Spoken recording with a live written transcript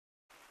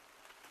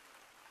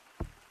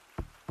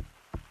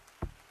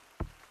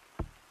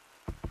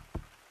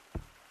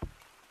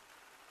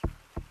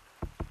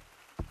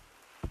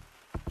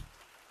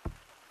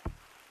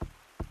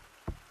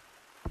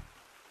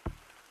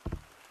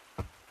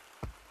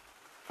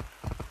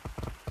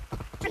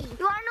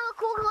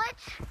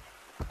glitch.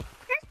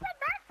 Here's my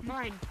back.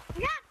 Mine.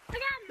 Yeah, I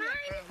got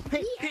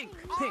mine. Pink,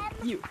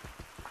 you.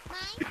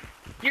 Mine.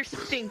 You're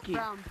stinky.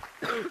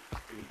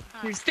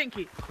 You're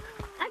stinky.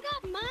 I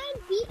got mine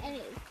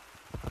BA.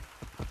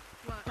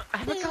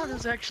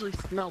 Avocados actually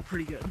smell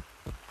pretty good.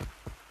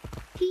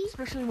 T.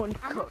 Especially when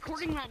I'm cooked.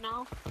 recording right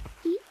now.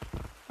 T.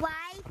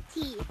 Y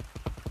T.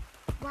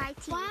 Y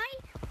T. Why?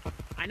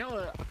 I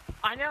know.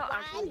 I know.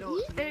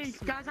 Hey,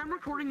 guys, I'm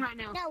recording right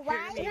now. No,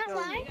 why? Here, No, go.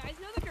 why? You guys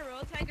know the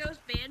Gorilla Tag goes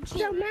band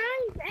So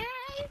mine's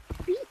A.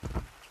 B.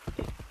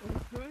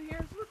 Who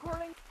here's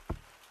recording?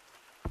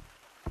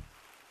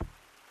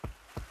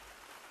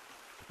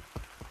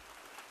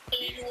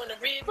 You want to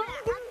rib?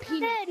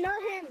 Hey,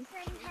 not him.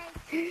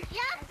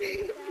 Yes,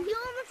 you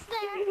almost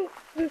there.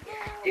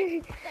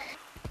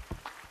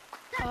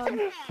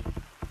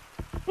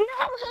 No,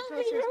 help me.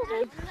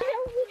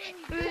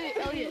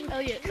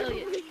 Elliot.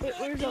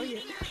 Where's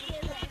Elliot?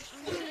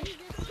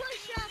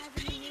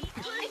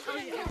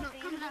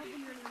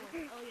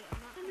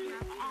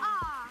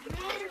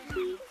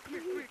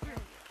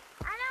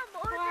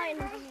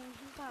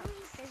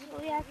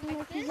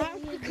 I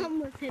have to come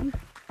with him.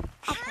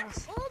 I'm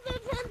older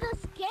than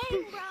this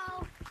game, bro.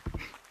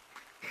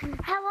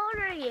 How old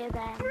are you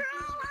then? Bro,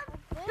 I'm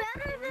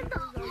better than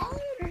the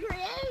old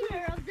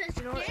creator of this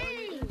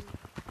game.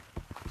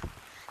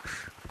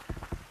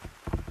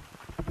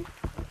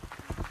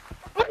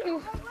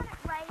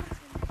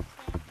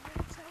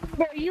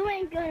 Bro, you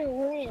ain't gonna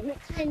win.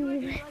 And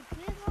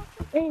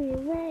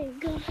you ain't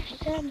gonna.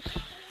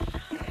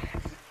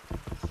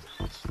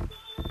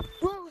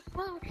 Whoa,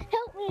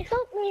 help me,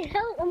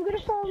 help. I'm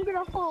gonna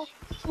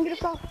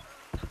fall.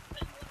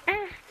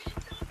 Ah.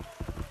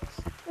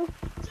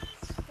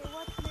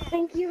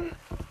 Thank you.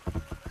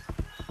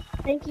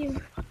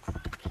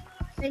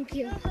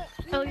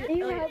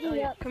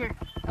 Elliot, come here.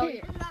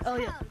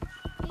 Elliot.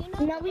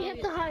 Now we have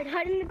to hide.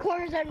 Hide in the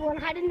corners, everyone.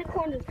 Hide in the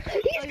corners.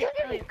 He's coming.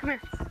 Elliot, come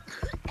here.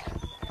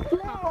 No,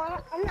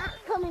 I'm not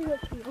coming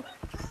with you.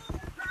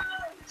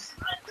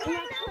 I'm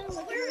not coming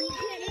with you. You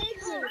can't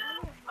exit.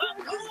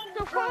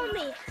 So follow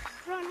me.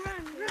 Run.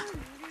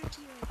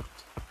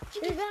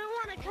 You're gonna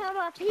want to come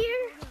up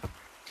here.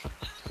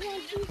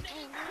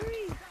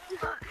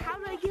 How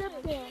do I get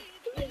up there?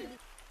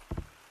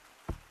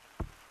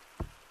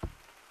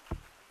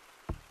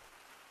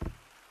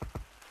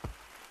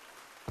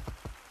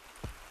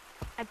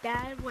 A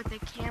dad with a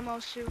camo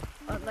suit,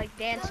 like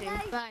dancing.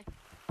 Bye.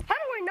 How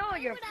do we know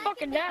your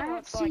fucking dad? I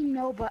don't see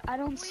no, but I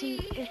don't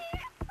see.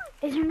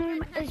 Is your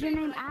name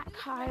at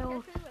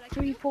Kyle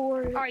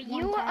 34? Are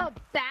you a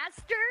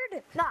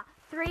bastard? No,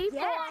 3, 4,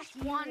 Yes,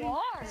 1, you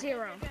are.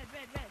 0.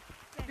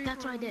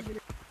 That's what I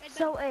did.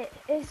 So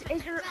is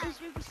your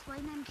display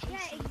name Casey?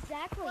 Yeah,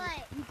 exactly.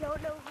 What? You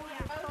don't know who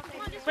you're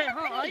talking to. Wait,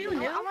 hold on. Are you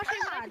new? I'm gonna show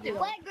you what I can do.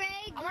 What, Greg?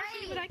 I'm gonna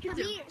show you what I can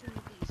do.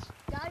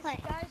 Guys.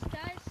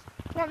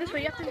 Come on, this way.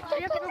 You have to go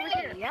over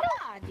here. Yeah,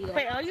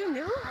 Wait, are you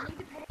new?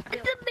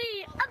 It's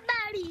me,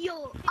 Mario,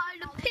 on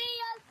the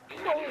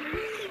PS4.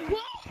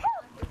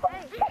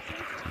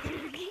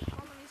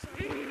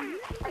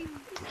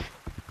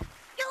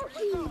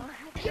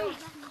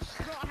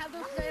 Bro, I have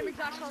those same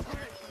exact calls.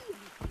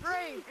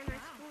 Great.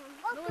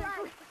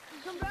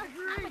 Come back,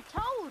 I'm a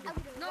toad.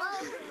 No,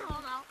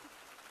 hold out.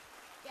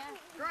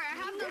 Great, I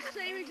have those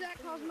same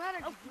exact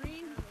cosmetics.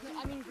 Green.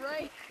 I mean,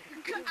 gray.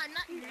 I'm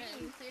not green,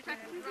 so you're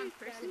talking to the wrong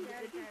person.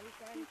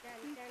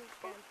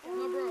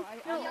 No, bro.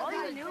 Are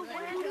you new?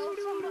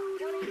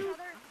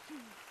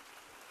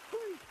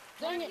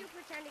 Dang it. You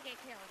pretend to get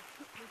killed.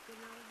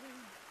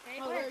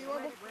 Oh, there you are.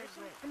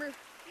 Come here.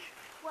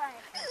 What?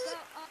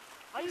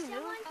 Are you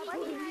new?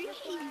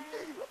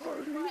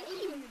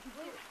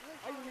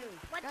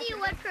 What do you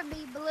want from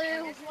me,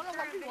 Blue? It's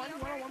 101.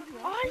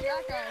 Are you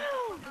That guy.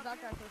 new? That guy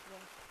first of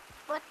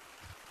all.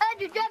 Oh,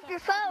 you dropped your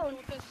phone.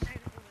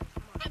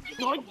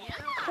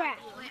 Crap.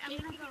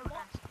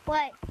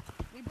 What?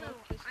 We both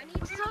kissed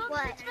him.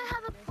 What?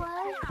 Have a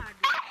play.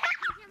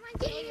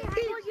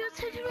 Will you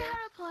teach me how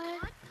to play?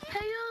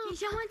 Hey you.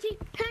 Someone teach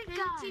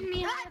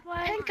me how to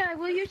play. Pink guy,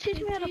 will you teach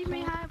me how to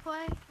play?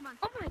 play?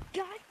 Oh my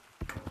god.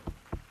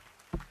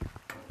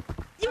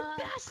 You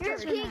bastard.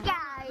 Pink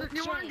guy.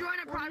 You want to join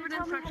a private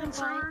infection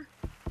server?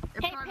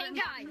 Hey, pink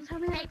guy.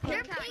 Hey,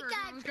 pink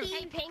guy.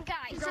 Hey, pink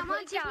guy.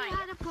 Someone teach me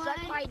how to play.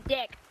 Suck my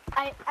dick.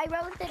 I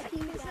wrote the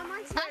pink.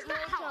 That's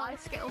not how I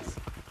feel.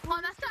 Oh,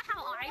 that's not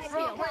how I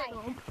feel.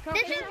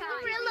 This is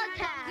Gorilla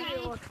Tag.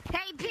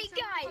 Hey, pink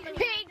guy.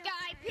 Pink guy.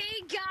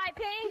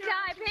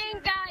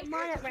 I'm on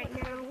it right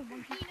now.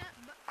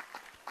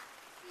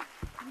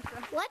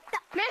 What the?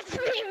 Miss me.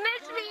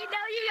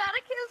 No, you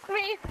gotta kiss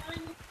me.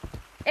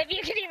 If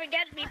you can even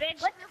get me,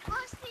 bitch. What the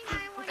first thing I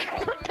want to do?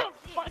 What the fuck?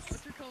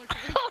 What's your color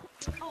code?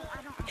 Oh,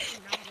 I don't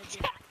actually know how to do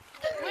it.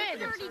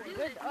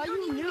 When? Are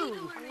you new?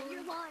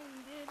 You're lying,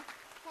 dude.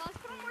 Well, let's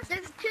put on more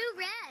There's 2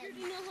 reds.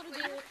 You know how to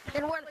do it.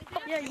 Then what?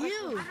 Yeah,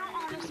 you. I don't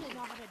honestly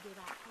know how to do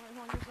that.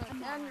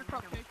 And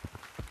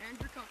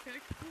your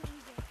cupcake.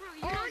 Bro,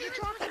 you Oh, don't you're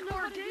even talking supposed to know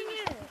more, how to do dang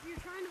it. it. If you're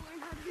trying to learn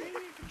how to do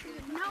it,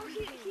 No,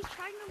 he's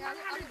trying to learn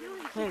how to do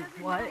it. Hey,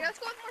 what? Yeah, let's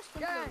go with more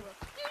Yeah.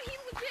 Dude, he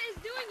legit is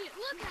doing it.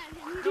 Look at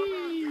him.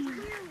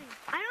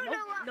 I don't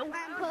know what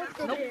I'm supposed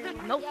to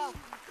do. Nope.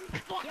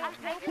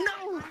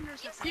 No.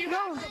 Do you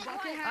have the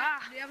bucket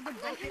hat? Do you have the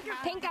bucket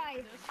hat? Pink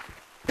guy.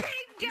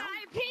 Pink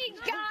guy, pink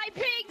guy,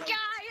 pink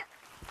guy.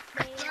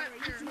 I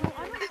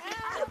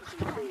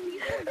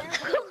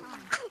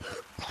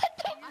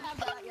have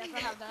that. Yes, I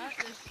have that.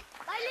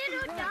 My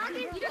little dog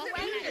is